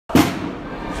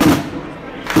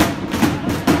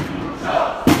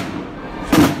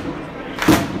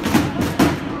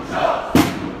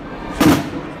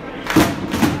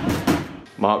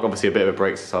Mark, obviously a bit of a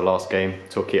break since our last game.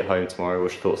 Torquay at home tomorrow.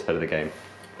 What's your thoughts ahead of the game?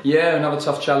 Yeah, another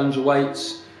tough challenge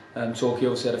awaits. Torquay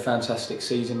obviously had a fantastic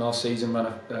season last season,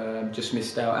 just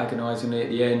missed out agonisingly at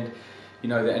the end. You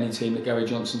know that any team that Gary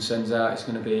Johnson sends out is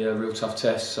going to be a real tough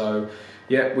test. So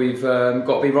yeah, we've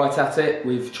got to be right at it.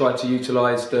 We've tried to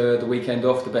utilise the weekend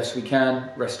off the best we can,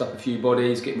 rest up a few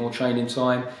bodies, get more training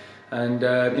time, and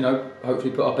hopefully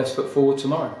put our best foot forward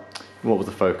tomorrow. What was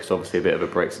the focus? Obviously a bit of a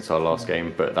break since our last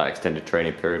game, but that extended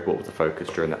training period, what was the focus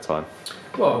during that time?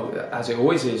 Well, as it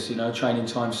always is, training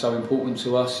time's so important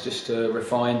to us, just to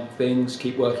refine things,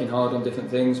 keep working hard on different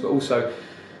things, but also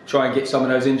try and get some of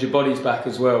those injured bodies back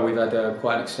as well. We've had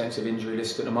quite an extensive injury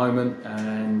list at the moment,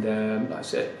 and like I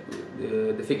said,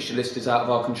 the fixture list is out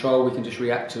of our control. We can just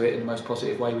react to it in the most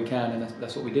positive way we can, and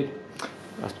that's what we did.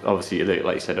 Obviously,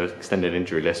 like you said, an extended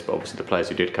injury list, but obviously the players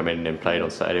who did come in and played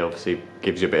on Saturday obviously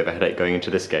gives you a bit of a headache going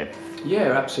into this game.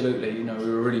 Yeah, absolutely. We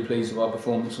were really pleased with our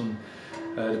performance on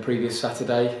the previous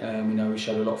Saturday. We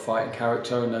showed a lot of fight and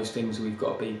character, and those things we've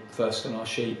got to be first on our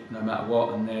sheet no matter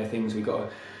what, and they're things we've got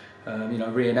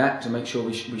to reenact and make sure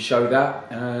we show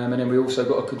that, and then we also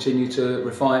got to continue to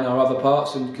refine our other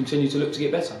parts and continue to look to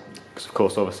get better. Because of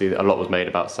course, obviously a lot was made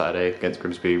about Saturday against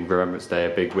Grimsby, Remembrance Day,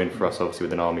 a big win for us obviously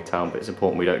with an army town, but it's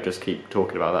important we don't just keep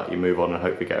talking about that, you move on and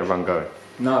hope we get a run going.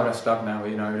 No, that's done now.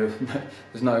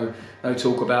 There's no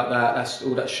talk about that. That's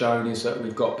all that's shown is that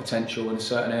we've got potential in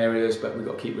certain areas, but we've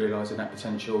got to keep realising that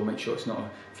potential, make sure it's not a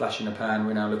flash in the pan.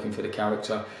 We're now looking for the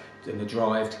character and the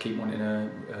drive to keep wanting to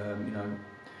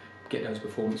get those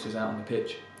performances out on the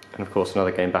pitch. And of course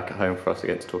another game back at home for us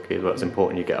against Torquay as well. It's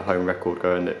important you get a home record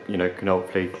going that can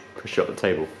hopefully push you up the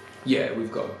table. Yeah,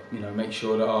 we've got to make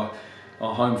sure that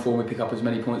our home form, we pick up as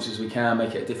many points as we can,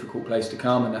 make it a difficult place to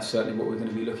come, and that's certainly what we're going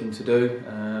to be looking to do.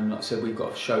 Like I said, we've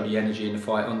got to show the energy and the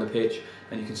fight on the pitch,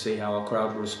 and you can see how our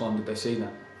crowd will respond if they see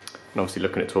that. And obviously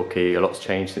looking at Torquay, a lot's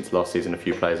changed since last season. A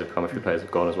few players have come, a few players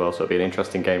have gone as well, so it'll be an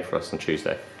interesting game for us on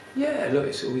Tuesday. Yeah, look,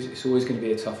 it's always going to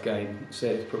be a tough game.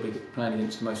 It's probably playing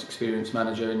against the most experienced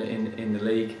manager in the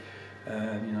league,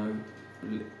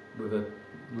 with a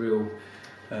real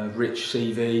rich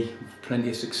CV, plenty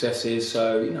of successes.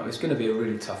 So it's going to be a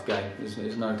really tough game.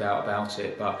 There's no doubt about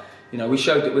it. But we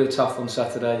showed that we were tough on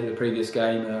Saturday, the previous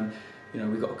game.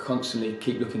 We've got to constantly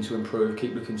keep looking to improve,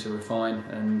 keep looking to refine,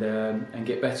 and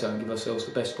get better, and give ourselves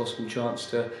the best possible chance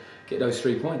to get those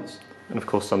 3 points. And of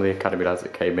course some of the academy lads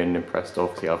that came in impressed,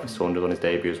 obviously Alfie Saunders on his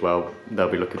debut as well. They'll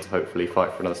be looking to hopefully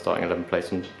fight for another starting 11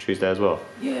 place on Tuesday as well.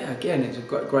 Yeah, again, it's a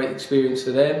great experience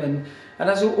for them, and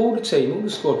as all the team, all the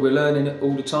squad, we're learning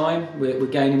all the time, we're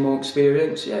gaining more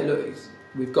experience. Yeah, look,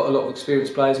 we've got a lot of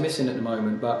experienced players missing at the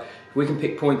moment, but if we can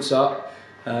pick points up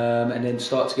and then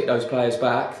start to get those players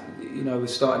back, we're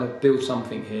starting to build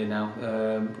something here now,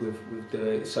 with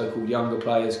the so-called younger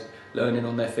players learning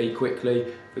on their feet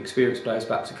quickly, for experienced players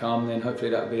back to come, then hopefully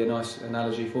that would be a nice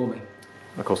analogy for me.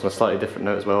 Of course, on a slightly different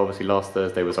note as well, obviously last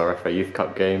Thursday was our FA Youth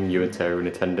Cup game. You and Terry were in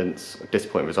attendance. A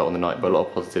disappointing result on the night, but a lot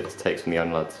of positives to take from the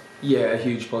young lads. Yeah, a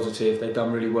huge positive. They've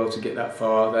done really well to get that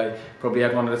far. They probably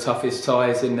had one of the toughest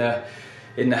ties in the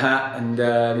hat, and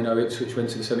Ipswich went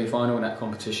to the semi-final in that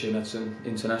competition. Had some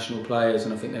international players,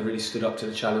 and I think they really stood up to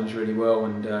the challenge really well,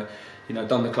 and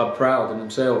done the club proud and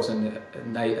themselves, and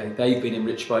they've been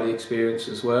enriched by the experience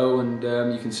as well, and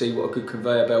you can see what a good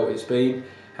conveyor belt it's been,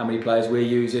 how many players we're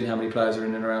using, how many players are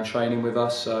in and around training with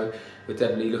us, so we're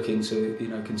definitely looking to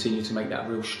continue to make that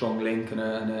real strong link and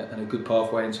a good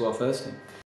pathway into our first team.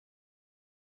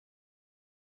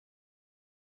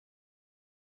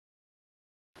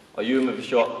 Are you in with a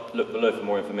shot? Look below for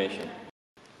more information.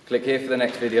 Click here for the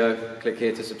next video, click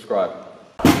here to subscribe.